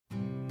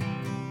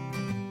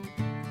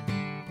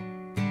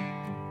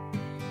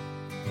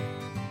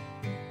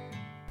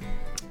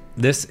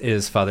This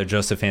is Father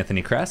Joseph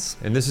Anthony Kress.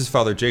 And this is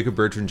Father Jacob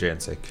Bertrand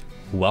Jancic.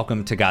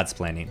 Welcome to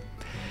Godsplaining.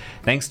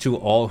 Thanks to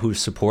all who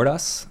support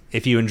us.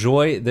 If you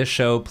enjoy this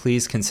show,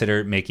 please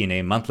consider making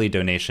a monthly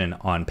donation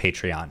on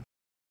Patreon.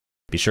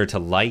 Be sure to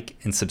like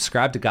and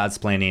subscribe to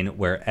Godsplaining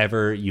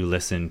wherever you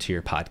listen to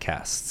your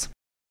podcasts.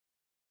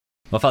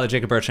 Well, Father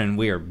Jacob Bertrand,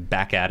 we are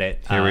back at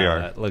it. Here we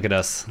are. Look at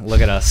us. Look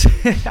at us.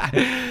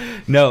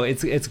 No,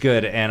 it's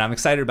good. And I'm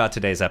excited about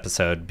today's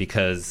episode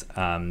because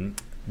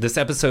this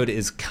episode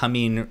is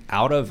coming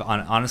out of,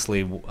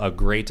 honestly, a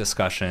great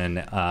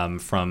discussion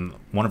from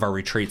one of our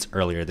retreats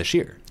earlier this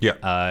year.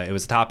 Yeah. It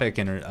was a topic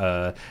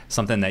and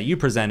something that you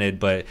presented,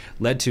 but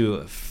led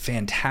to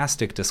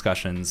fantastic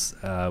discussions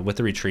with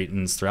the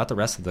retreatants throughout the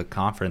rest of the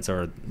conference,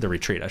 or the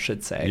retreat, I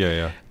should say.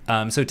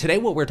 Yeah. So today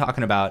what we're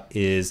talking about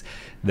is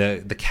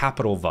the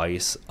capital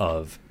vice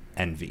of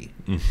envy.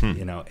 Mm-hmm.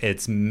 You know,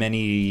 it's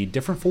many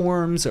different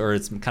forms, or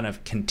it's kind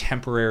of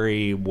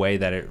contemporary way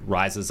that it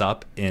rises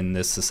up in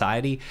this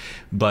society,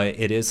 but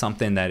it is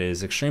something that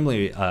is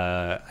extremely,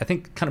 I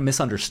think, kind of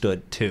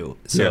misunderstood too.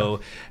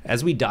 So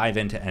as we dive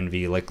into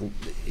envy, like,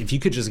 if you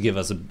could just give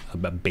us a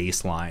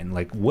baseline,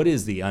 like, what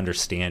is the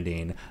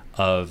understanding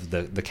of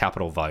the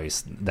capital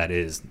vice that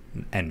is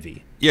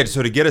envy? Yeah,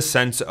 so to get a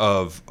sense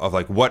of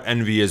like what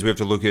envy is, we have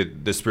to look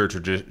at the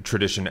spiritual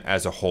tradition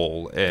as a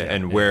whole,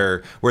 and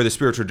where the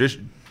spiritual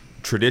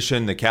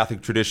tradition, the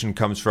Catholic tradition,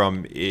 comes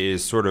from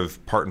is sort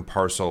of part and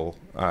parcel.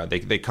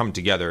 They come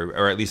together,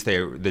 or at least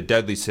the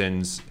deadly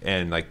sins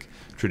and like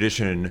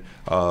tradition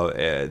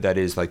that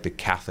is like the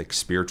Catholic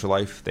spiritual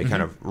life. They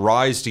kind of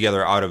rise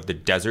together out of the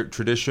desert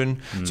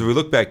tradition. So we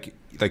look back,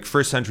 like,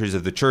 first centuries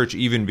of the church,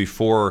 even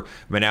before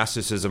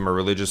monasticism or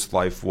religious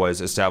life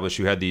was established,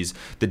 you had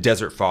the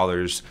desert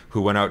fathers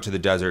who went out to the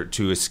desert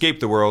to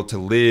escape the world, to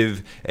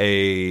live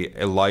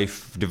a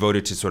life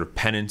devoted to sort of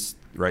penance.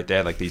 Right, they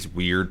had like these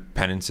weird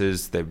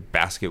penances, the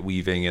basket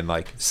weaving and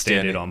like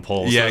standing on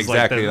poles. Yeah,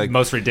 exactly. Like the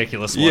most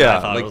ridiculous one. Yeah,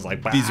 I thought like, it was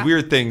like these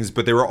weird things,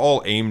 but they were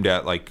all aimed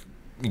at like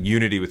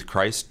unity with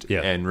Christ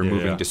and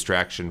removing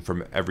distraction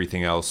from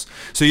everything else.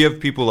 So you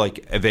have people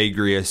like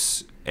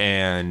Evagrius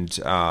and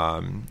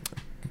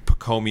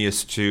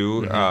Pachomius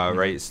too,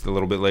 right? It's a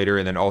little bit later,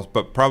 and then also,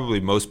 but probably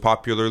most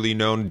popularly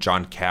known,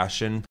 John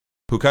Cassian,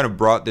 who kind of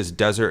brought this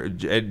desert.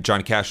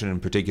 John Cassian in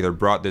particular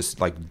brought this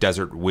like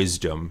desert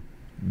wisdom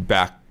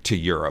back to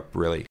Europe,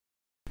 really.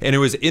 And it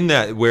was in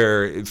that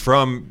where,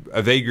 from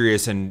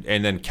Evagrius and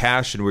then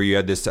Cassian, where you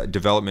had this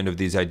development of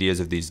these ideas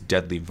of these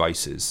deadly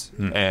vices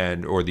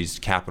or these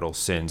capital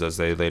sins, as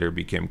they later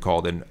became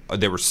called. And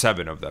there were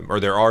 7 of them, or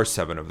there are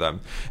 7 of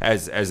them,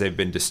 as they've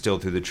been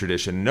distilled through the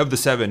tradition. And of the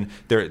 7,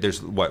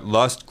 there's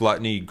lust,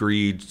 gluttony,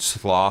 greed,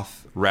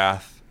 sloth,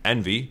 wrath,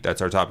 envy.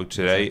 That's our topic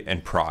today,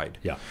 and pride.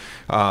 Yeah.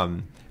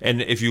 And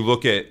if you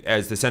look at,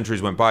 as the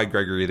centuries went by,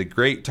 Gregory the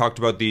Great talked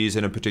about these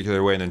in a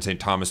particular way, and then St.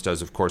 Thomas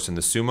does, of course, in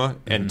the Summa,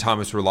 and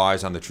Thomas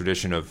relies on the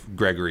tradition of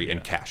Gregory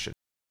and Cassian.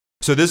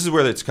 So this is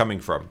where it's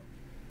coming from.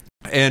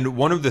 And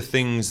one of the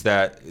things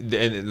that,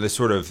 and the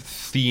sort of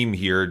theme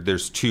here,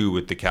 there's 2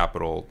 with the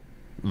capital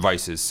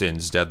vices,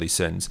 sins, deadly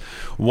sins.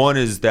 One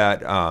is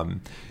that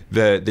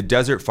the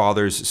Desert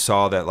Fathers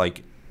saw that,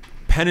 like,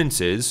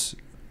 penances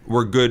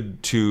were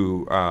good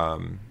to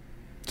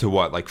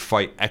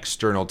fight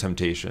external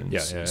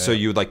temptations. So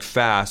you would like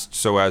fast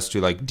so as to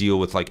like deal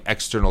with like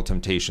external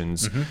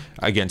temptations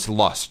against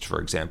lust, for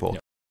example.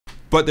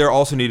 But there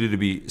also needed to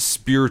be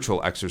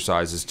spiritual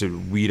exercises to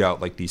weed out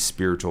like these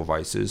spiritual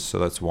vices. So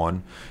that's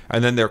one.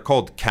 And then they're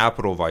called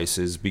capital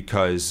vices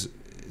because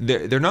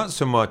they're not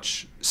so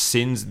much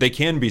sins. They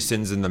can be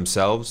sins in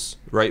themselves,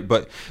 right?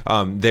 But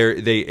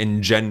they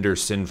engender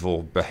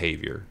sinful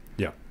behavior.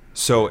 Yeah.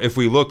 So if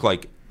we look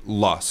like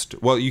lust,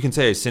 well, you can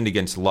say I sinned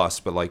against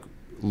lust, but like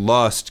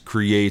lust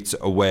creates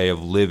a way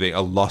of living,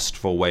 a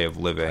lustful way of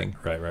living.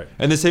 Right.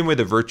 And the same way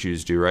the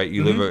virtues do, right?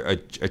 You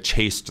live a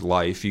chaste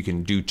life. You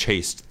can do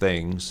chaste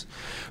things,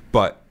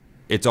 but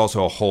it's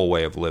also a whole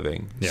way of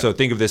living. Yeah. So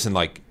think of this in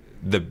like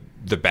the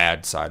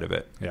bad side of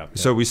it. Yeah.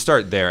 So we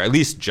start there, at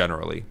least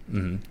generally.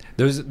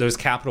 Those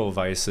capital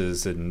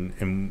vices,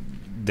 and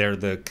they're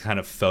the kind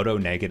of photo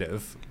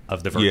negative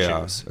of the virtues.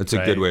 Yeah, that's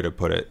a good way to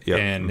put it. Yeah.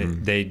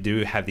 And they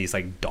do have these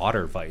like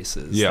daughter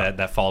vices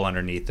that fall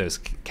underneath those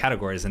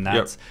categories, and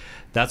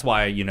that's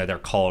why, you know, they're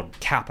called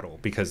capital,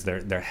 because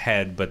they're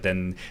head, but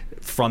then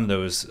from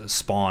those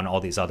spawn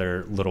all these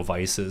other little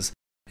vices.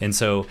 And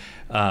so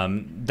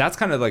that's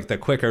kind of like the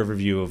quick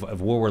overview of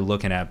what we're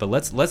looking at. But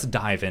let's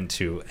dive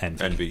into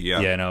envy.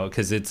 You know,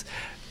 because it's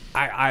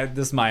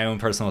this is my own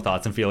personal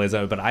thoughts and feelings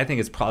of it, but I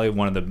think it's probably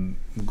one of the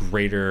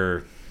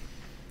greater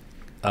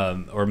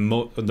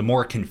the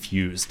more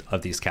confused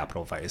of these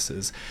capital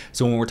vices.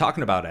 So when we're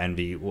talking about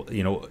envy,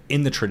 you know,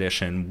 in the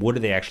tradition, what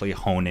do they actually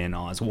hone in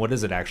on? So what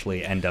does it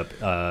actually end up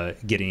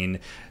getting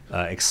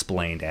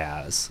explained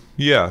as?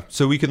 Yeah,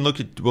 so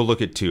we'll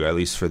look at two, at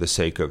least for the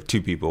sake of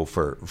two people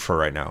for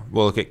right now.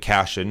 We'll look at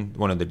Cassian,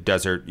 one of the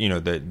desert,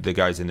 the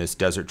guys in this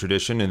desert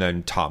tradition, and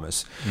then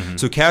Thomas. Mm-hmm.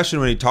 So Cassian,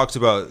 when he talks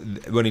about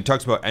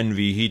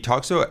envy, he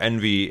talks about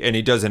envy, and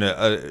he does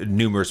in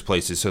numerous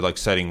places. So like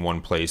citing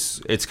one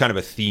place, it's kind of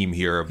a theme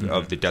here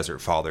of the Desert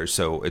Fathers.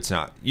 So it's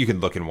not, you can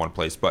look in one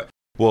place, but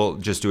we'll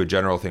just do a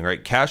general thing,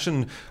 right?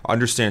 Cassian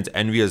understands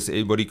envy as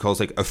what he calls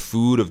like a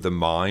food of the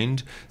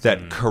mind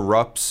that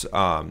corrupts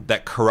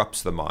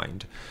the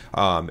mind.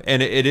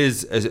 And it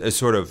is a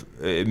sort of,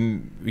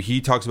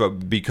 he talks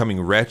about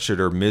becoming wretched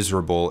or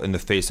miserable in the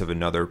face of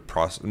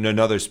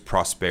another's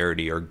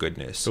prosperity or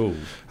goodness. Okay.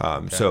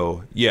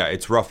 So yeah,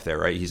 it's rough there,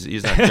 right?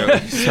 He's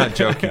not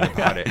joking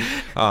about it.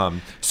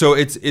 So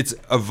it's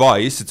a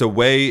vice. It's a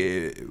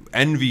way,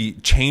 envy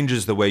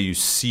changes the way you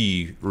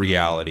see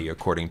reality,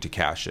 according to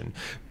Cassian.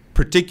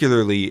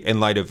 Particularly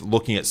in light of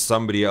looking at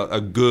a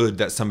good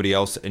that somebody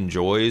else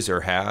enjoys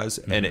or has,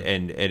 and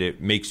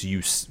it makes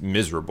you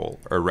miserable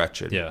or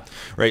wretched. Yeah.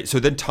 Right.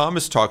 So then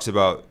Thomas talks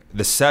about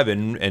the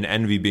 7 and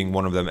envy being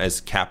one of them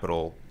as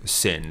capital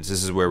sins.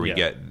 This is where we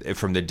get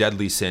from the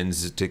deadly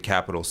sins to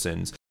capital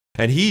sins.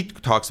 And he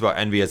talks about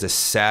envy as a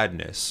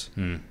sadness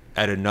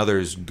at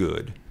another's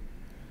good.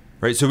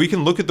 Right. So we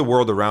can look at the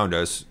world around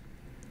us.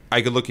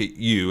 I could look at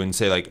you and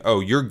say like, oh,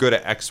 you're good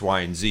at X,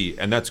 Y, and Z,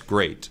 and that's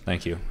great.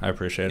 Thank you. I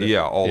appreciate it.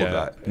 Yeah, all of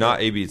that. Not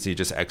A, B, and C,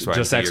 just X, Y, and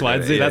Z. Just X, Y,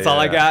 and Z. That's all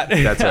I got.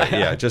 That's right.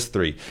 Yeah, just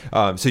 3.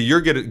 So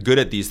you're good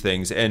at these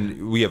things,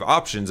 and we have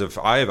options.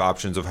 I have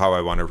options of how I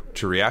want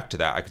to react to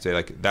that. I could say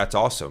like, that's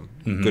awesome.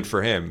 Mm-hmm. Good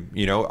for him.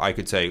 I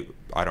could say,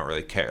 I don't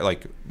really care.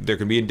 Like, there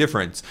can be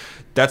indifference.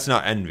 That's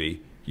not envy.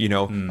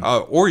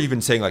 Or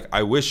even saying like,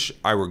 I wish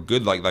I were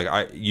good.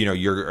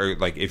 You're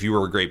like, if you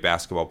were a great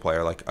basketball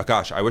player, like, oh,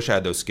 gosh, I wish I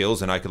had those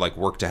skills and I could like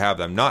work to have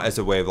them. Not as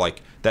a way of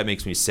like, that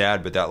makes me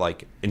sad, but that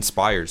like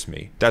inspires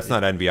me. That's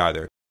not envy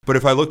either. But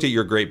if I looked at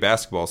your great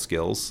basketball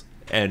skills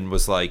and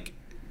was like,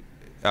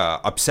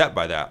 upset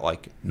by that,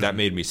 like that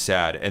made me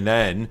sad. And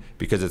then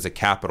because it's a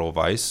capital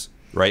vice,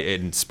 right,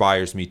 it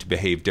inspires me to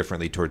behave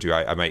differently towards you.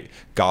 I might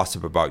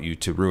gossip about you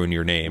to ruin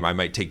your name. I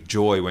might take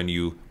joy when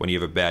you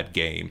have a bad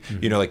game.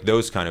 Like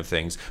those kind of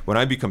things. When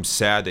I become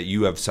sad that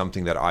you have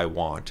something that I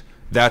want,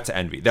 that's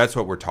envy. That's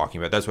what we're talking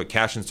about. That's what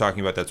Cassian's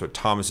talking about. That's what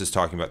Thomas is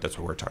talking about. That's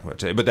what we're talking about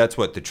today. But that's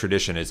what the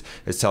tradition is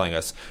telling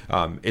us.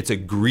 It's a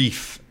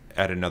grief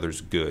at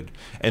another's good,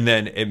 and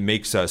then it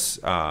makes us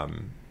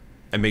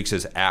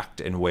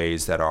act in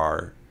ways that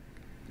are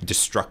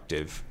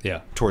destructive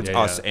towards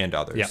us and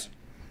others. Yeah.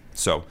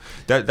 So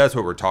that's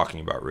what we're talking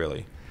about,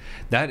 really.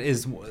 That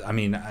is, I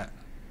mean, I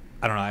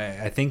don't know.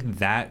 I think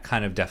that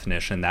kind of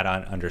definition, that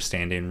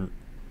understanding,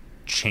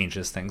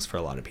 changes things for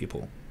a lot of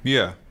people.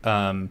 Yeah.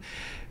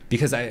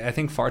 Because I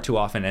think far too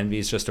often envy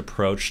is just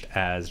approached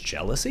as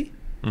jealousy,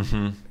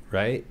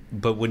 right?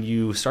 But when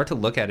you start to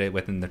look at it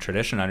within the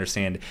tradition,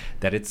 understand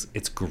that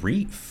it's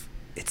grief,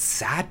 it's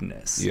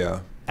sadness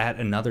at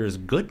another's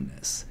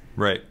goodness.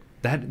 Right.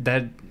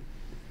 That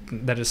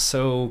is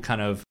so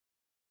kind of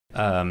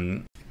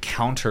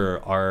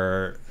counter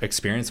our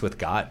experience with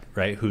God,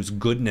 right? Whose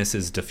goodness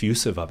is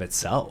diffusive of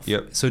itself.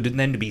 Yep. So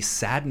then to be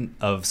saddened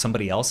of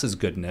somebody else's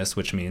goodness,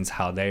 which means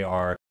how they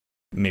are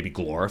maybe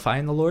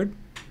glorifying the Lord,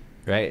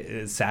 right?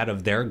 It's sad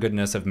of their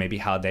goodness, of maybe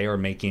how they are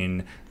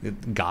making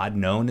God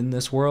known in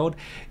this world,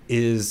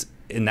 is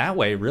in that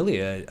way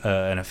really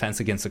an offense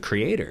against the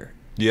Creator.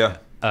 Yeah.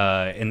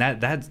 And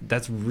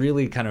that's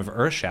really kind of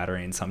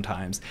earth-shattering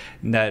sometimes.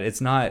 That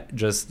it's not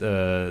just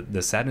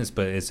the sadness,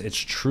 but it's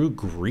true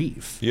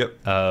grief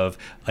of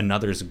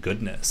another's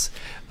goodness.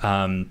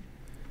 And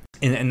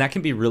that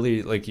can be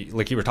really, like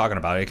you were talking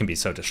about, it can be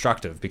so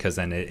destructive, because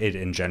then it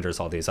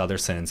engenders all these other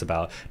sins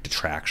about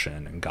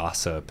detraction and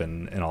gossip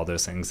and all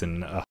those things.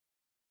 And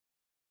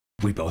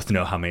we both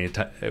know how many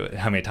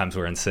times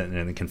we're sitting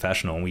in the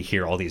confessional and we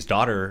hear all these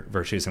daughter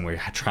virtues, and we're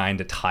trying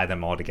to tie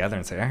them all together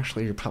and say,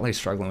 actually, you're probably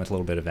struggling with a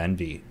little bit of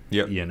envy.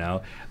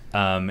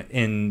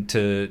 And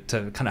to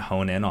kind of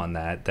hone in on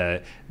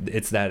that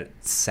it's that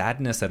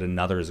sadness at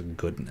another's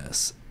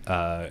goodness,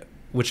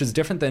 which is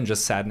different than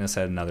just sadness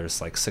at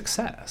another's like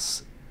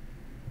success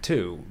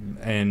too.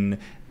 And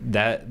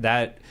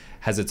that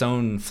has its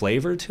own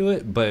flavor to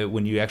it. But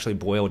when you actually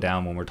boil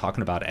down, when we're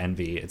talking about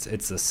envy,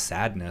 it's the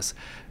sadness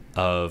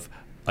of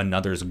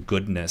another's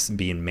goodness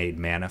being made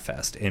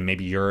manifest, and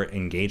maybe your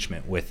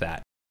engagement with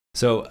that.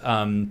 So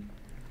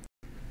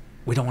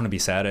we don't want to be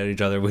sad at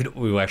each other.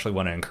 We actually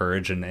want to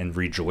encourage and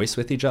rejoice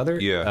with each other.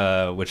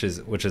 Which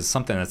is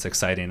something that's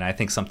exciting. I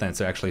think something that's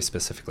actually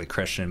specifically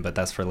Christian, but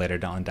that's for later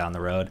down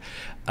the road.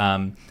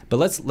 But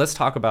let's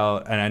talk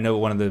about, and I know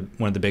one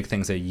of the big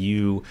things that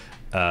you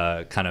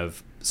kind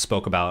of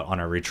spoke about on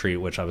our retreat,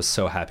 which I was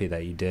so happy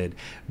that you did,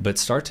 but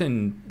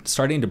starting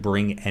to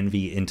bring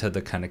envy into the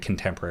kind of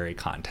contemporary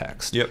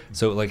context. Yep.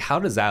 So like, how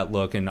does that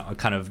look in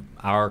kind of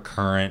our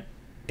current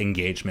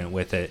engagement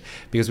with it,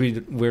 because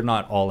we're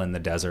not all in the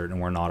desert,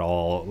 and we're not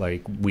all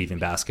like weaving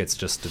baskets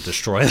just to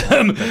destroy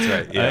them. That's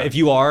right. Yeah. If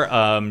you are,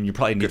 you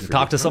probably need to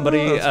talk to somebody.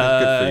 Good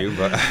for you,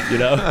 but you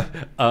know.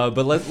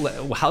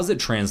 But how does it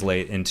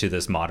translate into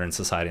this modern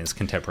society and its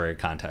contemporary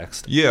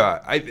context? Yeah,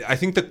 I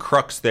think the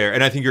crux there,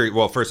 and I think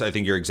first I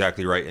think you're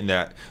exactly right in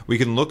that we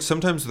can look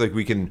sometimes, like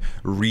we can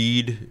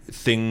read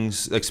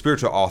things like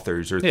spiritual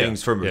authors or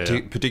things from a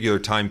particular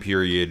time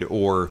period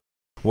or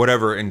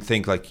whatever, and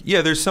think like,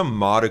 yeah, there's some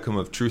modicum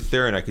of truth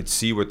there, and I could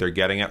see what they're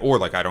getting at, or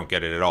like I don't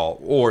get it at all,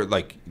 or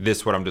like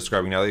this what I'm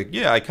describing now, like,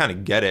 yeah, I kind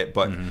of get it,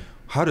 but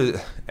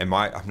I'm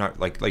not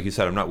like you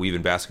said, I'm not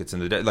weaving baskets in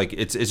the day. Like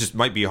it just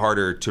might be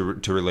harder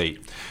to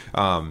relate.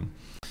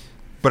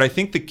 But I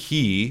think the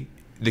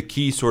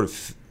key sort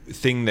of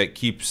thing that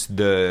keeps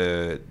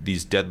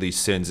these deadly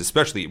sins,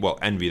 especially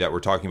envy that we're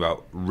talking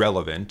about,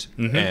 relevant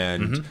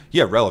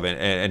relevant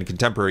and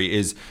contemporary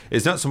is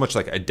not so much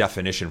like a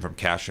definition from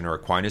Cassian or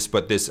Aquinas,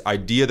 but this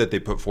idea that they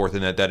put forth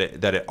in that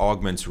it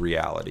augments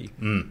reality.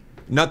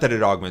 Not that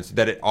it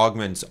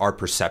augments our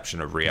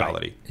perception of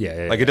reality.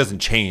 Right. Like it doesn't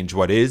change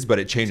what is, but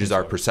it changes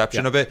our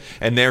perception of it,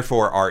 and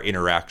therefore our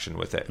interaction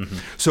with it.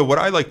 So what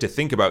I like to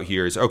think about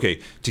here is, okay,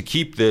 to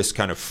keep this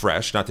kind of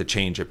fresh, not to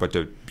change it, but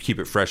to keep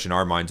it fresh in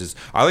our minds, is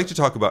I like to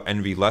talk about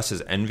envy less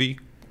as envy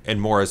and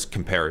more as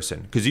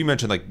comparison. Because you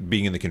mentioned like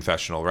being in the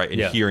confessional, right?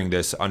 And hearing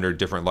this under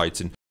different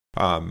lights. And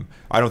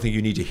I don't think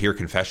you need to hear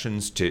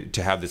confessions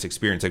to have this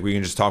experience. Like we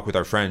can just talk with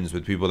our friends,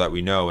 with people that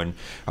we know, and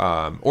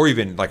or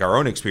even like our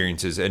own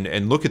experiences,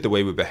 and look at the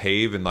way we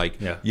behave, and like,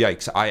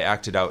 yikes, I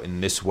acted out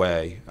in this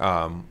way.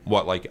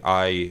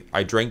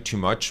 I drank too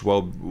much.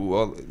 Well,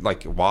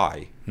 like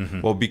why?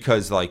 Well,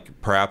 because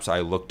like perhaps I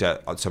looked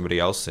at somebody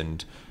else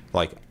and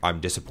like I'm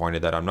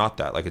disappointed that I'm not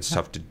that. Like it's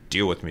tough to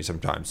deal with me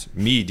sometimes.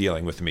 Me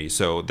dealing with me.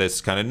 So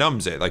this kind of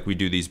numbs it. Like we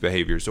do these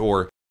behaviors,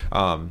 or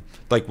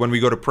like when we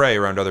go to pray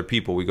around other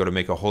people, we go to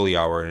make a holy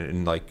hour,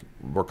 and like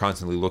we're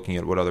constantly looking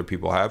at what other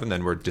people have, and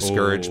then we're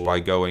discouraged by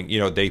going,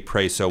 they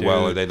pray so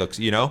well, or they look,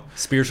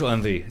 spiritual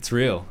envy. It's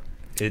real.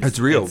 It's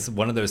real. It's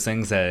one of those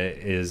things that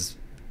is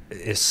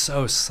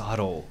so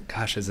subtle.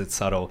 Gosh, is it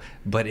subtle?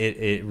 But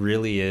it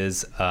really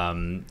is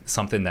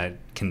something that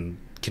can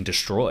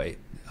destroy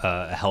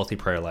a healthy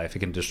prayer life. It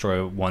can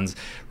destroy one's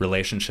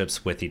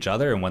relationships with each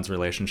other and one's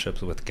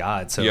relationships with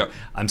God. So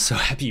I'm so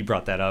happy you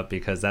brought that up,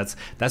 because that's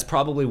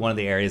probably one of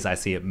the areas I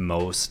see it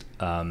most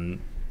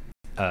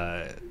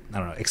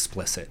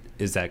explicit,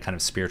 is that kind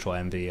of spiritual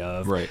envy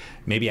of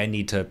maybe I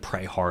need to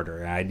pray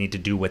harder, I need to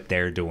do what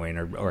they're doing,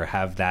 or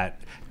have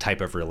that type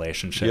of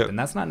relationship, and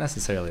that's not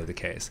necessarily the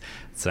case.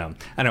 So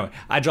I know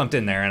I jumped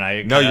in there, and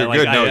I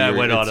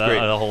went on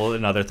a whole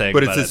another thing,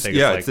 but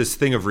it's this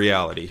thing of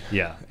reality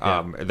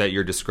that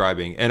you're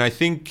describing. And I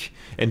think,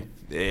 and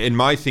in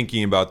my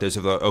thinking about this,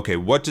 okay,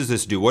 what does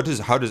this do?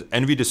 How does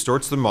envy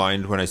distorts the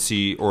mind when I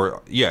see,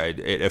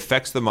 it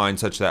affects the mind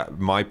such that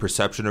my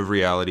perception of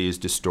reality is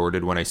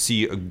distorted when I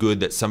see a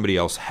good that somebody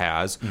else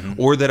has,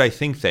 or that I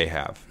think they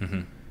have,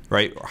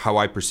 right? How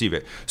I perceive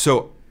it.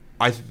 So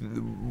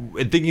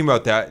in thinking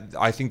about that,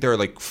 I think there are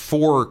like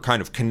four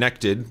kind of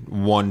connected,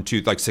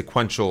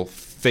 sequential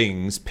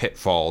things,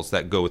 pitfalls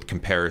that go with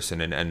comparison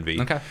and envy.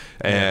 Okay.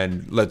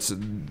 And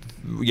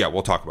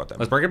we'll talk about them.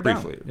 Let's break it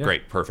briefly. Down. Yeah.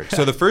 Great, perfect.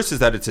 So the first is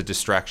that it's a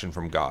distraction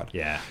from God.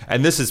 Yeah.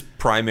 And this is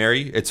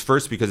primary. It's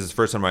first because it's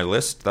first on my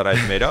list that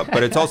I've made up,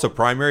 but it's also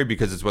primary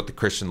because it's what the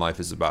Christian life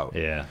is about.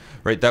 Yeah.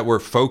 Right? That we're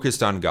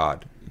focused on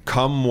God.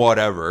 Come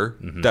whatever,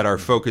 that our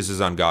focus is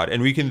on God.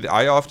 And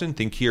I often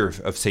think here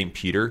of St.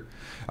 Peter.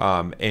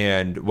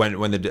 And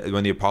when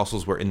the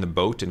apostles were in the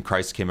boat and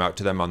Christ came out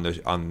to them on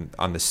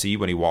the sea,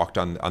 when he walked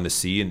on the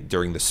sea and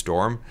during the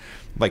storm,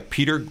 like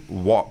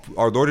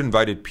our Lord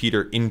invited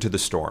Peter into the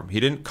storm.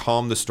 He didn't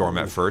calm the storm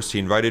at first. He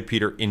invited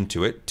Peter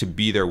into it to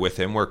be there with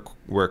him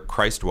where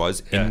Christ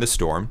was in the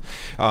storm.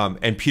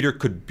 And Peter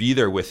could be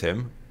there with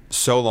him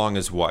so long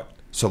as what?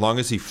 So long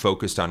as he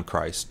focused on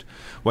Christ.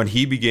 When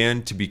he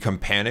began to become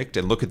panicked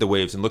and look at the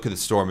waves and look at the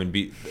storm,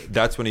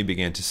 that's when he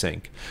began to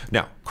sink.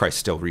 Now, Christ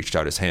still reached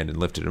out his hand and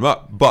lifted him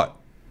up, but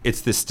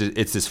it's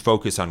this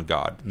focus on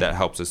God that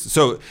helps us.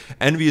 So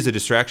envy is a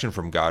distraction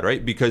from God,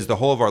 right? Because the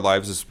whole of our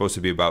lives is supposed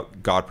to be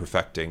about God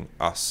perfecting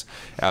us,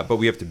 but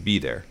we have to be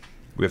there.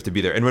 We have to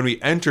be there. And when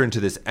we enter into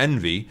this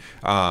envy,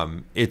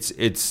 it's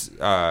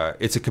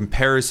a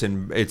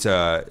comparison.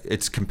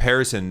 It's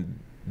comparison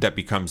that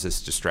becomes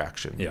this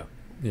distraction.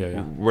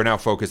 Yeah. We're now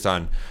focused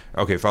on,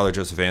 okay, Father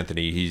Joseph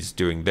Anthony, he's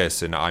doing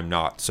this and I'm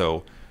not.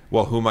 So,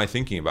 who am I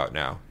thinking about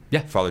now?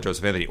 Yeah. Father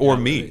Joseph Anthony or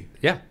me.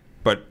 Yeah.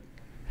 But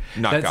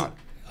not God.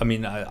 I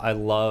mean, I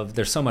love,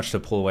 there's so much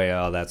to pull away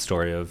out of that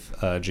story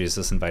of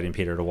Jesus inviting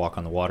Peter to walk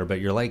on the water, but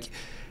you're like,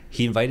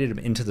 he invited him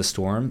into the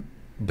storm,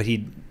 but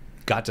he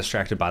got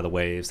distracted by the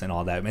waves and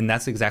all that. And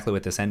that's exactly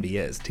what this envy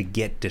is, to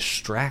get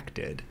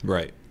distracted.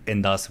 Right.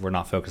 And thus we're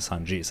not focused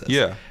on Jesus.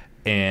 Yeah.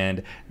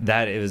 And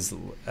that is,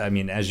 I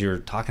mean, as you're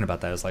talking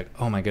about that, I was like,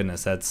 oh my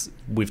goodness,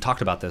 we've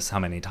talked about this how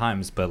many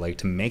times, but like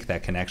to make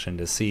that connection,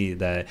 to see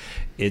that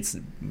it's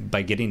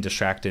by getting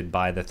distracted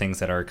by the things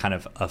that are kind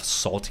of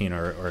assaulting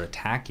or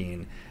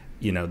attacking,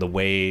 the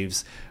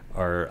waves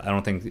are, I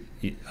don't think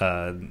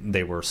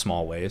they were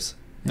small waves.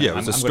 Yeah, it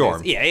was a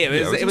storm.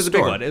 It was a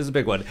big one. It was a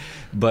big one.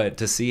 But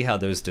to see how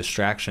those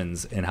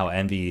distractions and how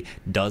envy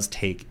does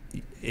take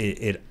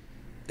it,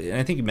 and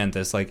I think you meant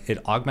this, like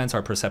it augments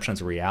our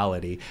perceptions of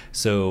reality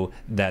so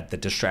that the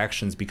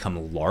distractions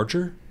become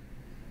larger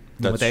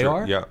than what they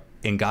are,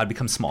 and God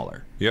becomes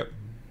smaller. Yep.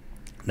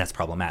 And that's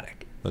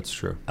problematic. That's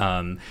true.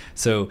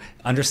 So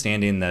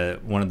understanding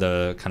that one of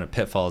the kind of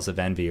pitfalls of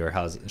envy, or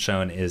how it's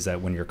shown, is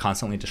that when you're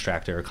constantly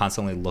distracted or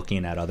constantly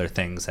looking at other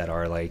things that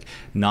are like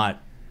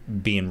not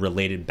being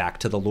related back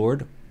to the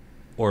Lord,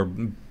 or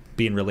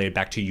being related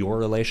back to your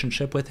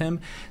relationship with him,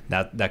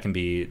 that can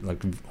be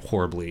like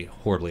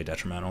horribly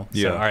detrimental.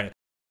 Yeah. So, all right.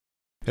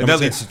 And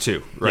that leads to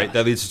two, right? Yeah.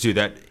 That leads to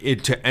two.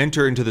 To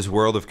enter into this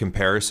world of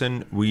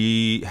comparison,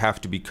 we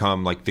have to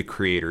become like the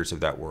creators of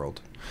that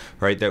world,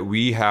 right? That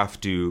we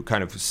have to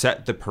kind of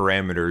set the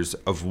parameters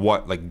of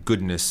what like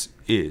goodness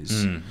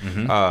is.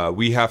 Mm-hmm.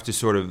 We have to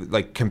sort of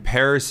like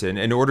comparison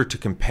in order to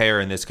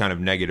compare in this kind of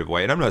negative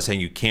way. And I'm not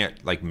saying you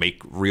can't like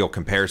make real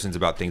comparisons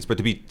about things, but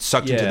to be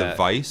sucked into the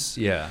vice,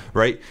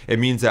 right? It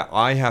means that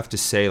I have to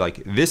say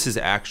like, this is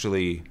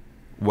actually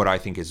what I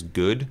think is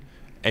good.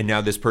 And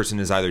now this person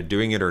is either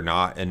doing it or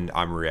not, and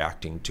I'm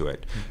reacting to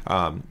it.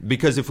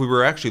 Because if we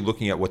were actually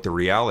looking at what the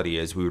reality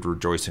is, we would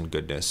rejoice in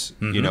goodness,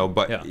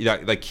 But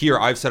like here,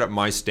 I've set up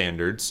my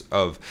standards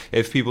of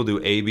if people do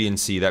A, B, and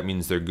C, that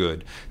means they're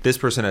good. This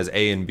person has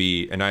A and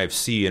B, and I have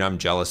C, and I'm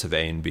jealous of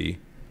A and B.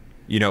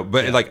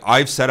 Like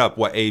I've set up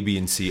what A, B,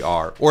 and C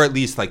are, or at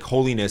least like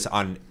holiness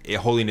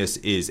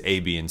is A,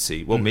 B, and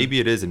C. Well, maybe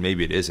it is, and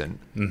maybe it isn't.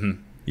 Mm-hmm.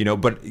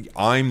 But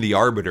I'm the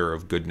arbiter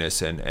of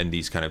goodness and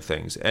these kind of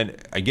things. And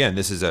again,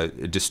 this is a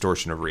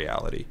distortion of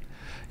reality.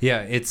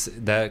 Yeah, it's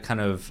that kind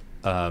of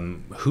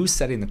who's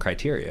setting the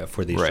criteria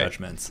for these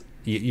judgments.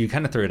 You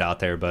kind of threw it out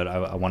there, but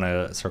I want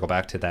to circle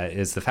back to that,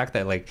 is the fact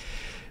that like,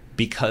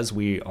 because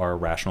we are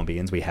rational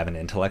beings, we have an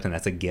intellect, and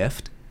that's a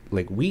gift.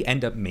 Like we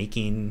end up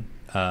making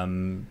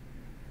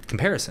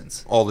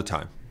comparisons all the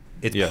time.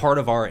 It's part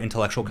of our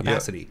intellectual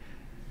capacity.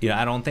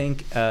 I don't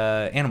think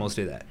animals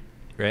do that.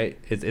 Right,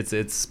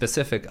 it's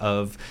specific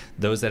of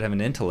those that have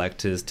an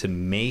intellect is to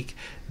make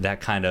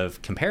that kind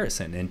of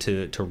comparison and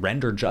to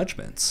render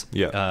judgments.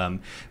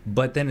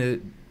 But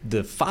then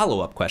the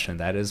follow-up question to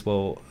that is,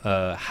 well,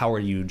 how are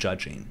you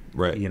judging?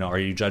 Right. Are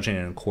you judging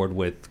in accord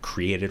with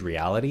created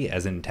reality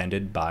as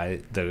intended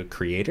by the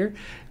Creator,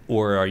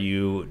 or are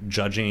you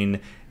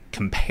judging,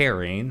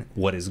 comparing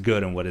what is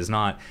good and what is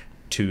not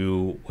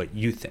to what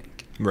you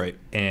think? Right.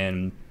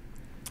 And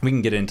we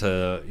can get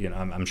into,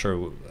 I'm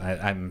sure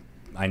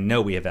I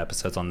know we have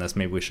episodes on this.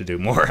 Maybe we should do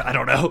more. I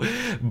don't know.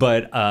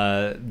 But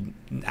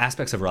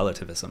aspects of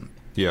relativism.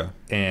 Yeah.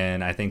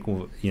 And I think,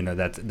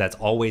 that's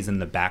always in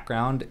the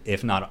background,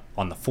 if not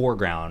on the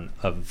foreground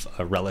of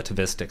a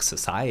relativistic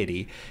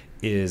society,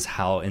 is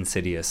how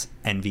insidious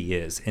envy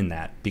is in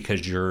that,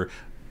 because you're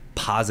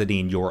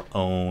positing your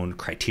own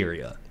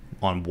criteria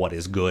on what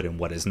is good and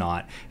what is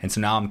not. And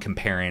so now I'm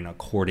comparing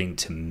according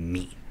to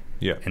me.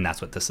 Yeah. And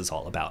that's what this is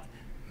all about.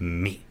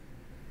 Me.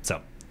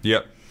 So.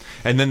 Yep.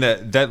 And then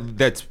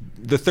that's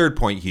the third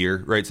point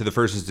here, right? So the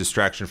first is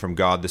distraction from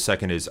God. The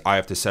second is I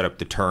have to set up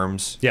the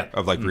terms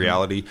of like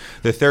reality.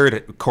 The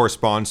third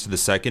corresponds to the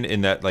second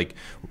in that like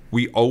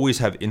we always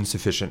have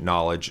insufficient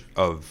knowledge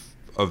of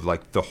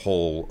like the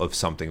whole of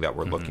something that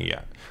we're looking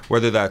at,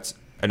 whether that's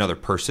another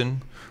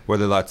person,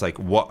 whether that's like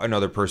what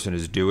another person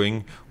is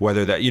doing,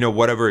 whether that,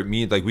 whatever it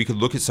means. Like we could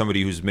look at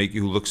somebody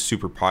who looks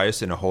super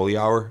pious in a holy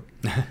hour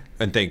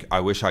and think, I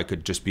wish I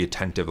could just be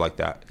attentive like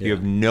that. You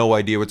have no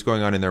idea what's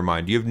going on in their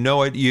mind. You have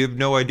no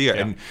idea.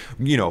 And,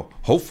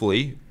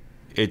 hopefully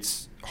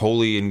it's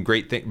holy and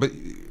great thing, but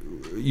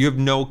you have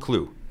no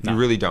clue. No. You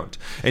really don't.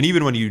 And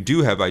even when you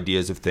do have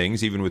ideas of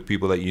things, even with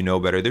people that you know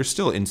better, there's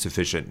still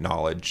insufficient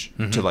knowledge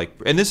to like,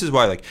 and this is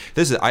why like,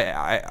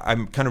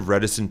 I'm kind of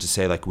reticent to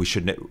say like we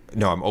shouldn't,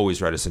 no, I'm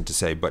always reticent to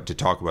say, but to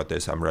talk about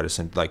this, I'm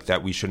reticent like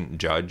that we shouldn't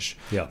judge.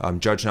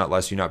 Judge not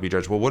lest you not be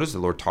judged. Well, what is the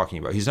Lord talking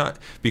about? He's not,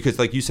 because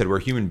like you said,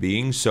 we're human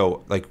beings.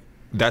 So like,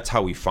 that's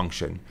how we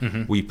function.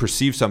 We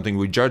perceive something,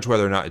 we judge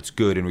whether or not it's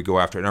good, and we go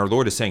after it. And our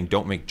Lord is saying,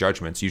 don't make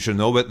judgments. You should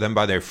know them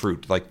by their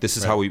fruit. Like this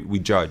is how we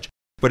judge.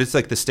 But it's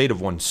like the state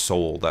of one's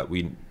soul that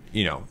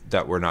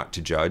that we're not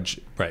to judge.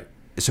 Right.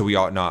 So we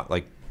ought not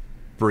like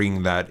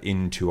bring that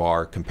into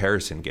our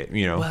comparison game,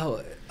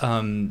 Well,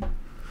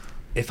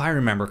 if I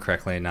remember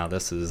correctly, now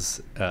this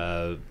is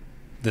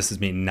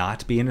me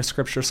not being a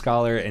scripture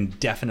scholar and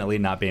definitely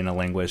not being a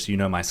linguist.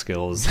 My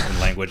skills in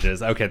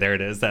languages. Okay, there it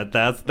is.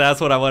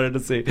 That's what I wanted to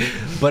see.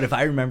 But if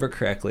I remember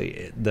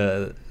correctly,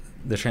 the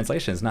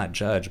translation is not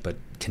judge, but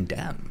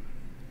condemn.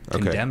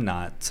 Condemn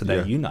not, so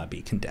that you not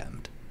be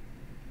condemned.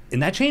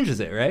 And that changes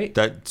it, right?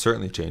 That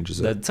certainly changes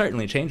it. That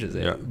certainly changes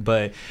it. Yeah.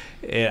 But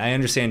I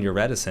understand you're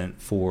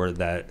reticent for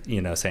that,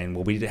 saying,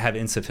 well, we have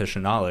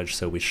insufficient knowledge,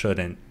 so we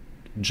shouldn't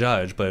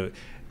judge. But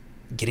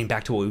getting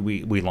back to what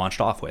we launched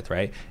off with,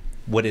 right?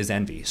 What is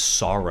envy?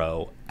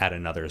 Sorrow at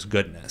another's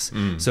goodness.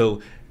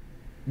 So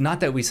not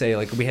that we say,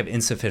 like, we have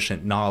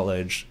insufficient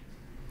knowledge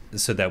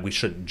so that we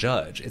shouldn't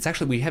judge. It's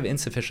actually we have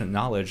insufficient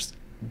knowledge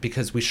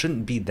because we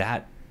shouldn't be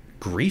that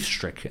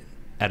grief-stricken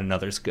at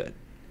another's good.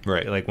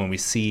 Right. Like when we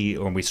see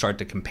or when we start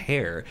to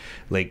compare,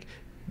 like,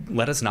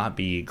 let us not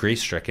be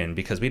grief-stricken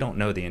because we don't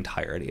know the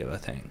entirety of a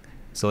thing.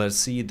 So let's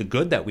see the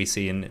good that we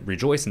see and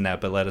rejoice in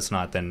that, but let us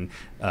not then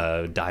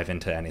dive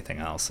into anything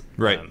else.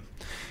 Right.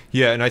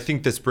 Yeah, and I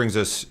think this brings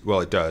us,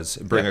 it does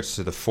bring us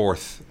to the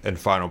fourth and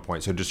final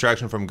point. So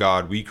distraction from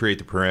God, we create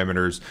the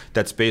parameters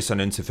that's based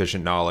on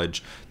insufficient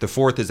knowledge. The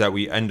fourth is that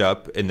we end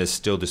up in this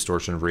still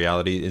distortion of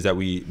reality, is that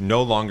we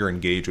no longer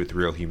engage with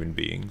real human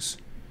beings.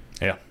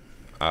 Yeah.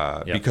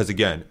 Because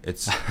again,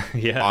 it's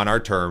on our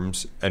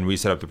terms, and we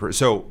set up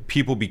so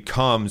people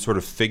become sort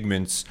of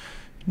figments,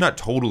 not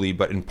totally,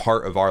 but in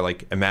part of our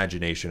like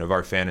imagination, of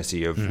our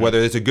fantasy of whether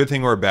it's a good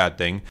thing or a bad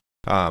thing.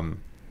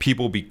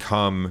 People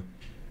become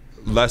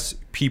less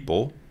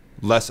people,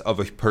 less of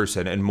a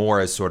person, and more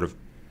as sort of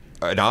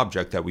an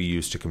object that we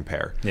use to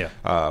compare.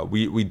 Yeah.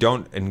 We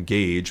don't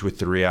engage with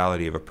the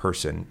reality of a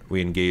person.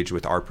 We engage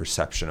with our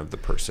perception of the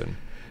person.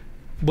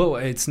 Well,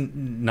 it's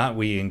not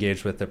we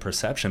engage with the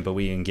perception, but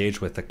we engage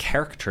with the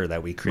character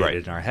that we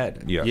created in our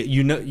head. Yeah.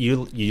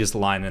 You used a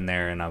line in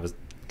there, and I was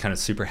kind of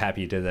super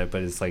happy you did that,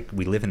 but it's like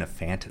we live in a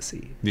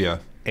fantasy. Yeah.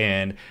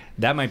 And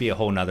that might be a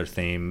whole nother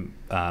theme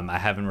I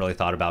haven't really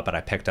thought about, but I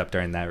picked up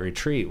during that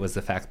retreat, was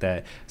the fact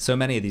that so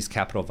many of these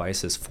capital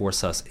vices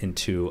force us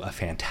into a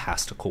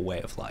fantastical way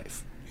of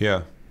life.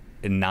 Yeah.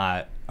 And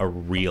not a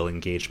real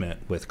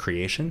engagement with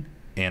creation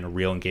and a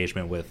real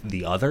engagement with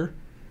the other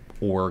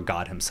or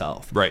God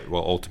himself. Right.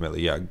 Well,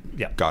 ultimately,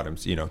 God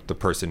himself, the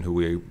person who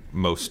we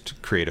most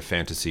create a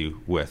fantasy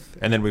with.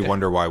 And then we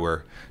wonder why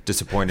we're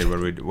disappointed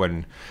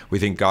when we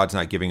think God's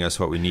not giving us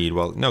what we need.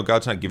 Well, no,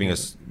 God's not giving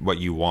us what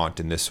you want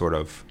in this sort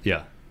of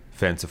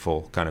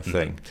fanciful kind of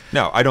thing.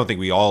 Now, I don't think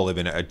we all live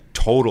in a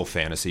total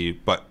fantasy,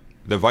 but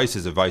the vice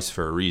is a vice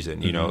for a reason.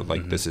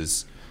 This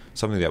is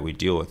something that we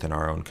deal with in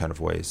our own kind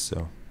of ways.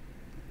 So,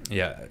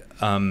 yeah.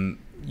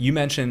 You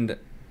mentioned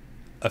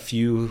a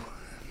few.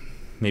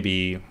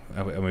 Maybe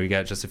we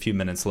got just a few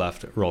minutes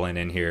left rolling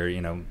in here,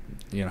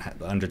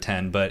 under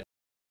 10. But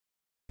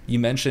you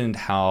mentioned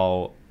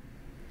how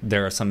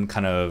there are some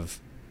kind of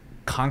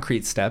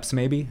concrete steps,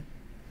 maybe,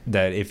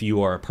 that if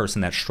you are a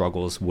person that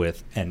struggles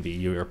with envy,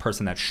 you're a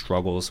person that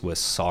struggles with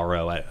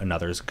sorrow at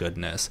another's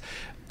goodness.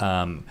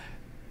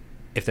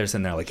 If they're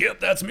sitting there like,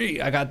 yep, that's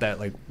me, I got that.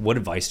 Like, what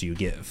advice do you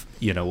give?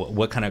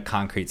 What kind of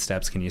concrete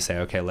steps can you say,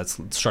 okay, let's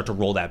start to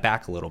roll that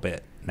back a little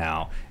bit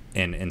now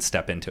and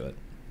step into it?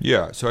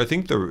 Yeah, so I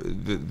think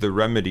the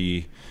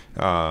remedy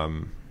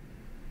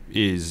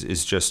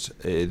is just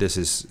this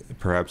is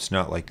perhaps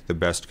not like the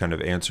best kind of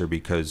answer,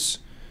 because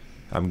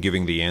I'm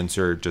giving the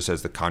answer just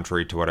as the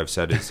contrary to what I've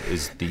said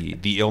is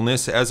the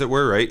illness, as it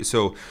were, right?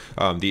 So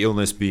the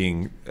illness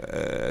being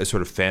a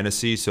sort of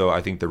fantasy. So I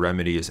think the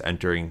remedy is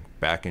entering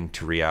back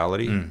into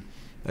reality,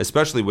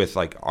 especially with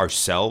like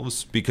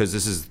ourselves, because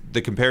this is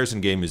the comparison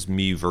game is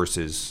me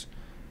versus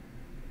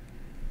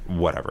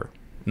whatever.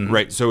 Mm-hmm.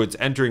 Right. So it's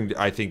entering,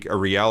 I think, a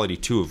reality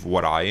too of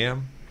what I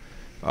am,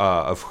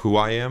 of who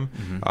I am,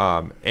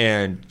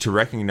 and to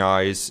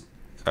recognize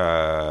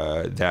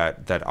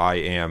that I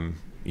am,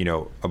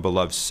 a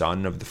beloved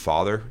son of the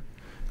Father,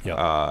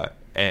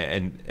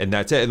 and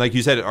that's it. And like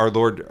you said, our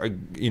Lord,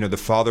 the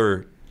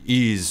Father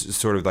is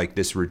sort of like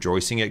this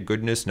rejoicing at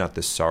goodness, not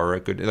the sorrow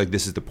at goodness. Like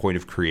this is the point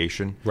of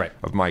creation,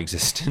 of my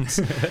existence,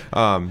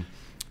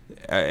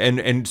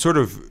 and sort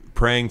of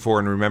praying for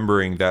and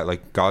remembering that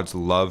like God's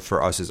love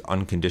for us is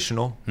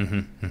unconditional.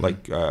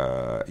 Like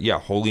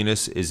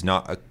holiness is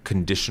not a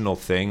conditional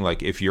thing.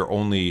 Like if you're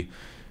only,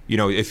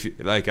 if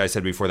like I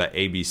said before, that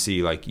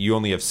ABC, like you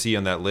only have C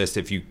on that list.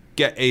 If you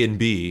get A and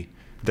B,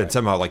 then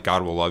somehow like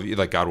God will love you,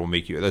 like God will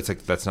make you.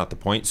 That's not the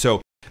point.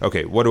 So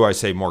okay, what do I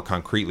say more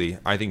concretely?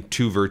 I think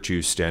two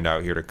virtues stand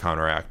out here to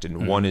counteract,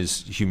 and one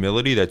is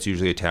humility. That's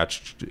usually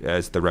attached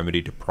as the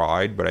remedy to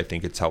pride, but I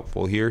think it's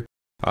helpful here.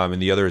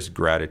 And the other is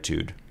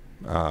gratitude.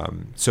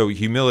 So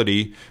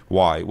humility,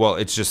 why? Well,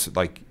 it's just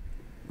like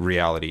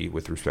reality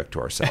with respect to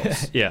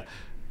ourselves.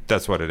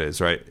 That's what it is,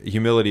 right?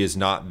 Humility is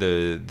not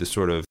the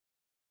sort of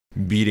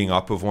beating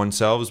up of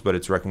oneself, but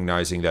it's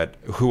recognizing that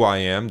who I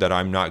am, that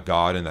I'm not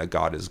God, and that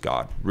God is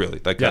God. Really,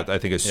 that, I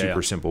think, is a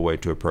super simple way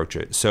to approach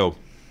it. So,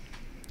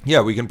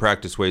 we can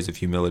practice ways of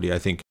humility. I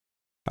think,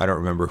 I don't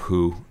remember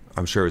who,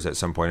 I'm sure it was at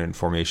some point in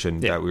formation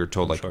that we were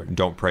told,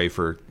 don't pray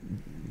for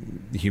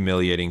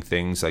humiliating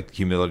things, like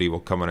humility will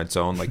come on its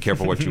own, like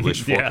careful what you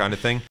wish for kind of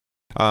thing.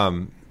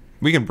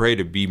 We can pray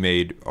to be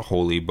made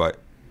holy, but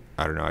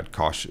I don't know, I'd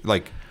caution,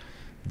 like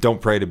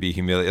don't pray to be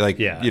humiliated, like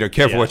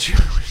careful what you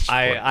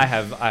I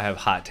have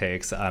hot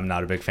takes. I'm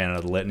not a big fan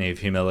of the litany of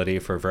humility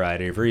for a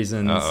variety of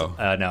reasons. No,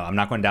 I'm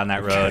not going down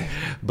that road.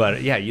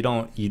 But yeah,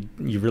 you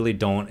really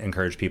don't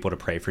encourage people to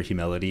pray for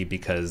humility,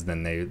 because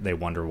then they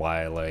wonder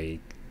why like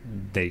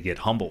they get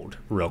humbled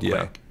real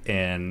quick.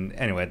 And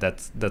anyway,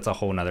 that's a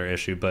whole nother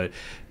issue. But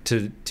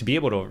to be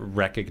able to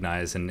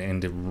recognize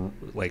and to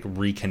like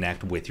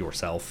reconnect with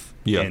yourself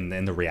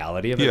in the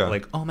reality of it,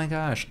 like, oh my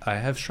gosh, I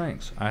have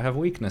strengths, I have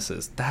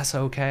weaknesses, that's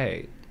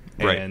okay.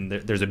 And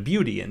there's a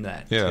beauty in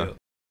that too.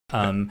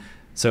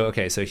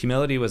 So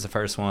humility was the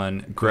first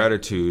one.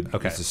 Gratitude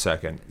is the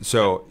second.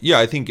 So yeah,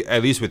 I think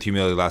at least with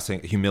humility, last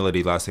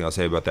thing I'll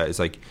say about that is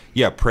like,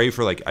 pray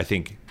for like, I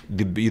think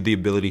the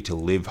ability to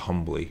live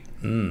humbly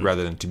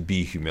rather than to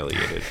be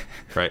humiliated,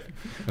 right?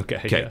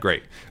 Okay,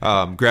 great.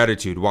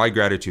 Gratitude. Why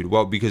gratitude?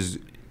 Well, because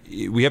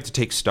we have to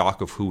take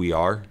stock of who we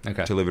are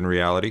to live in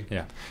reality.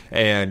 Yeah.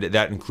 And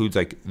that includes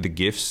like the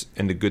gifts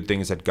and the good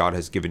things that God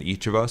has given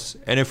each of us.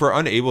 And if we're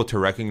unable to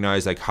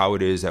recognize like how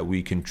it is that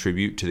we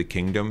contribute to the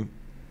kingdom,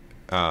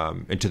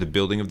 and to the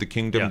building of the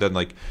kingdom, then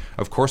like,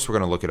 of course we're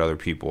going to look at other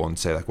people and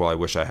say like, well, I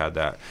wish I had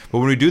that. But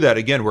when we do that,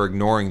 again, we're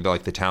ignoring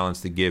the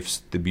talents, the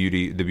gifts, the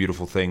beauty, the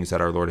beautiful things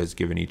that our Lord has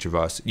given each of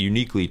us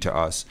uniquely to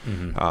us,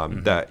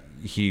 that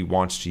he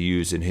wants to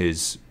use in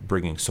his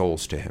bringing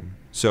souls to him.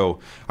 So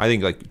I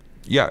think like,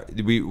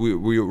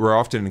 we're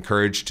often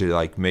encouraged to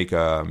like make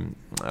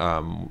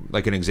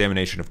like an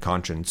examination of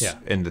conscience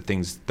in the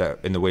things that,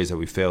 in the ways that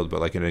we failed,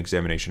 but like an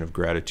examination of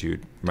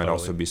gratitude might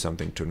also be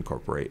something to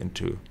incorporate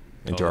into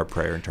our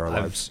prayer, into our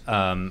lives.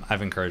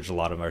 I've encouraged a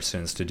lot of our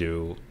students to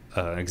do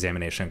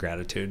examination of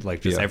gratitude,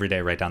 like just every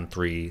day write down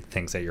 3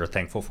 things that you're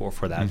thankful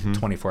for that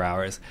 24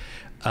 hours.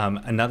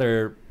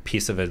 Another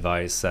piece of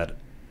advice that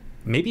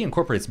maybe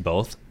incorporates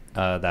both,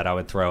 that I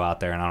would throw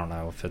out there, and I don't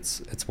know if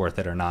it's worth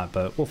it or not,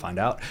 but we'll find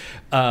out.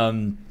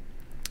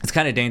 It's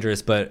kind of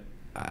dangerous, but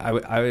I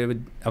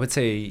would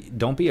say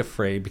don't be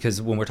afraid,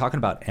 because when we're talking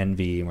about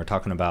envy and we're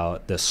talking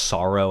about the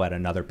sorrow at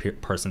another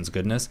person's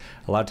goodness,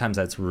 a lot of times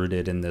that's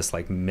rooted in this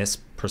like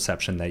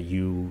misperception that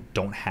you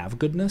don't have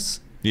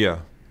goodness. Yeah.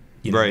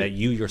 You know, that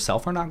you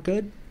yourself are not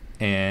good,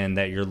 and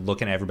that you're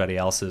looking at everybody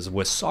else's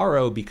with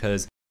sorrow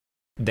because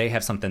they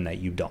have something that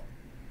you don't.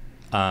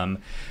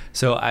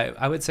 So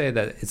I would say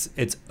that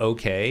it's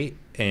okay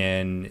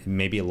and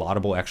maybe a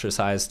laudable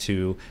exercise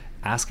to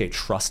ask a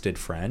trusted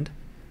friend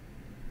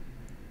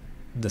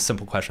the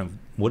simple question of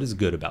what is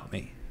good about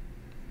me.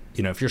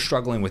 You know, if you're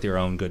struggling with your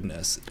own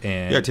goodness,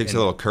 and it takes a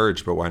little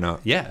courage, but why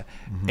not? Yeah.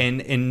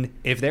 And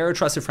if they're a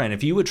trusted friend,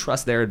 if you would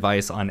trust their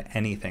advice on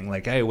anything,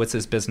 like, hey, what's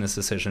this business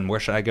decision? Where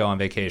should I go on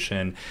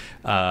vacation?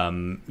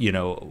 You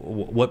know,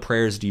 what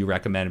prayers do you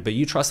recommend? But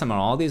you trust them on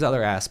all these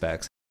other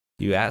aspects.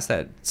 You ask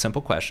that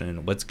simple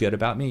question, what's good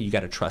about me? You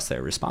got to trust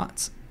their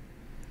response.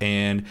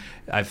 And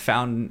I've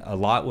found a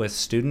lot with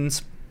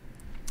students,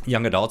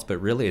 young adults, but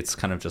really it's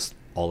kind of just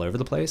all over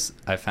the place.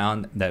 I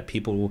found that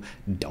people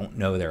don't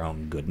know their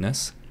own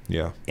goodness.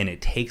 Yeah. And it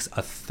takes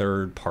a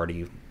third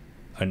party,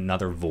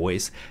 another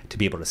voice, to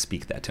be able to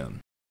speak that to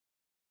them.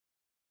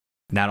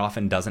 That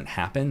often doesn't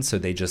happen, so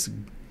they just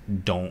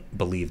don't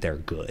believe they're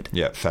good.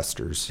 Yeah, it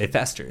festers. It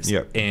festers.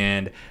 Yeah.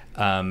 And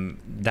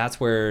that's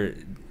where,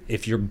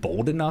 if you're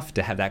bold enough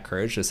to have that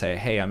courage to say,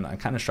 hey, I'm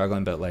kind of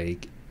struggling, but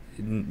like,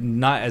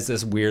 not as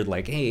this weird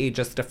like, hey,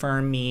 just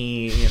affirm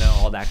me, you know,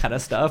 all that kind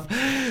of stuff,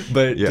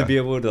 but to be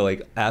able to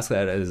like ask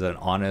that as an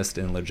honest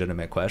and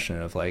legitimate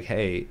question of like,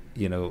 hey,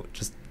 you know,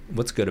 just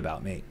what's good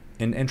about me,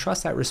 and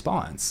trust that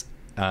response.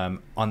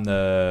 On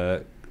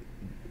the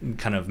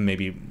kind of,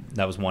 maybe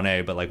that was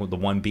 1A, but like with the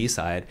 1B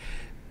side,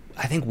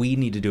 I think we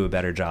need to do a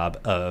better job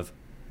of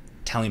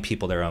telling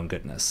people their own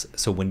goodness.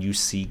 So when you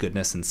see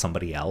goodness in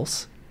somebody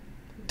else,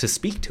 to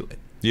speak to it.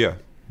 Yeah.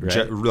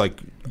 Right?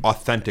 Like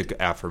authentic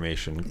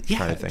affirmation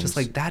kind of things. Just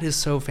like, that is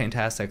so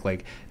fantastic.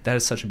 Like, that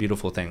is such a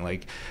beautiful thing.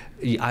 Like,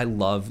 I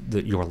love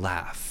your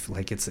laugh.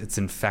 Like, it's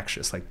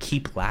infectious. Like,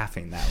 keep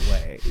laughing that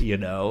way, you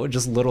know?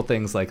 Just little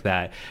things like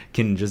that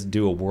can just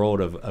do a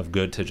world of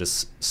good to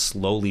just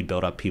slowly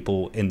build up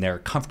people in their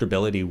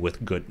comfortability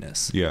with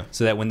goodness. Yeah.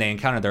 So that when they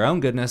encounter their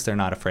own goodness, they're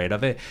not afraid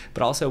of it.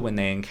 But also when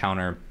they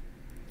encounter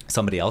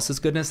somebody else's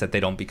goodness, that they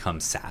don't become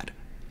sad.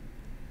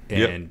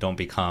 And don't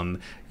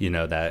become, you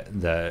know,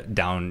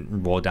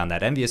 roll down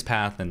that envious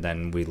path, and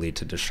then we lead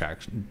to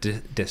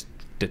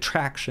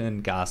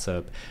detraction,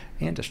 gossip,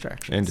 and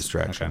distraction.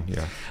 Okay.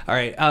 Yeah. All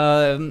right.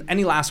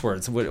 Any last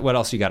words? What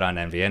else you got on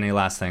envy? Any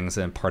last things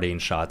and partying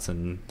shots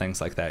and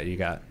things like that you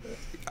got?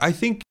 I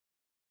think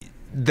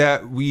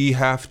that we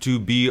have to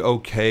be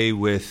okay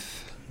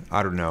with,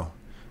 I don't know,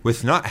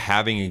 with not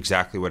having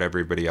exactly what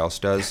everybody else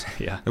does.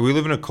 Yeah. And we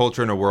live in a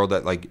culture and a world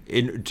that, like,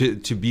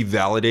 to be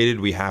validated,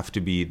 we have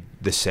to be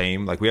the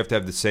same. Like, we have to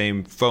have the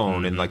same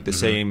phone and like the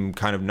same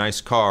kind of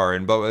nice car,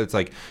 and but it's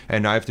like,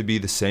 and I have to be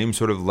the same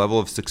sort of level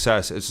of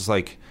success. It's just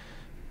like,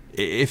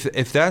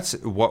 if that's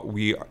what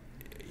we,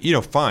 you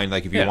know, fine.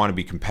 Like, if you want to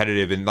be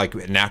competitive and like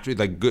naturally,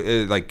 like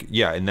good, like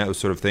and those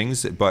sort of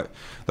things. But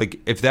like,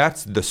 if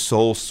that's the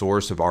sole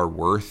source of our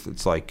worth,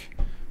 it's like,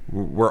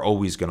 we're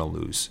always going to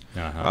lose.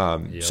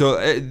 Yep.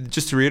 So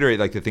just to reiterate,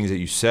 like the things that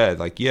you said,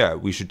 like, yeah,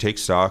 we should take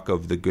stock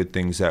of the good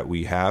things that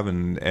we have,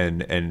 and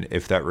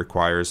if that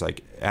requires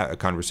like a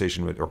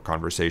conversation with or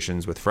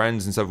conversations with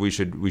friends and stuff, we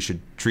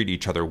should treat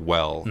each other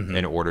well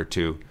in order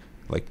to,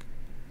 like,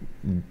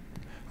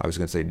 I was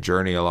going to say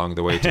journey along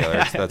the way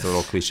together. That's a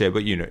little cliche,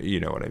 but you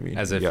know what I mean.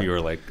 As if you were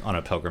like on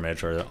a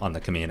pilgrimage or on the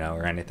Camino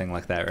or anything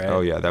like that, right?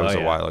 Oh yeah, that was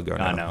a while ago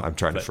now. I know, I'm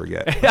trying to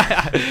forget.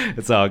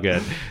 It's all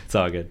good. It's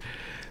all good.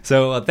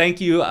 So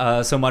thank you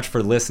so much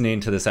for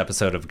listening to this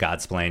episode of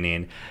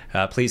Godsplaining.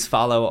 Please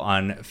follow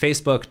on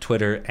Facebook,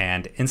 Twitter,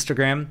 and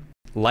Instagram.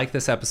 Like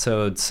this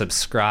episode,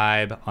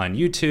 subscribe on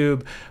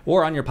YouTube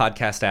or on your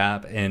podcast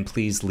app, and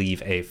please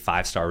leave a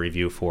 5-star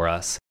review for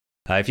us.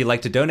 If you'd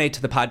like to donate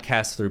to the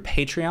podcast through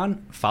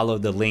Patreon, follow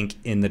the link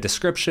in the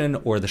description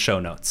or the show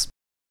notes.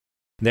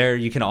 There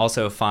you can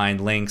also find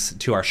links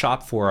to our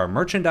shop for our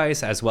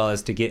merchandise, as well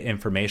as to get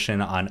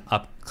information on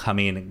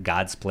upcoming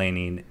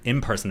Godsplaining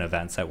in-person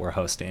events that we're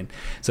hosting.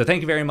 So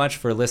thank you very much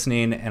for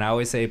listening. And I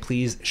always say,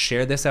 please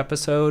share this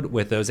episode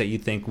with those that you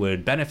think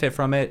would benefit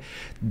from it.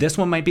 This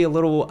one might be a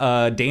little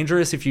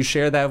dangerous if you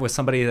share that with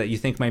somebody that you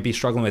think might be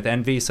struggling with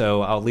envy.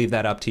 So I'll leave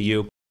that up to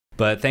you.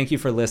 But thank you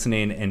for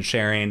listening and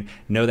sharing.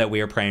 Know that we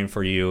are praying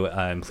for you,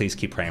 and please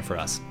keep praying for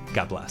us.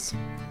 God bless.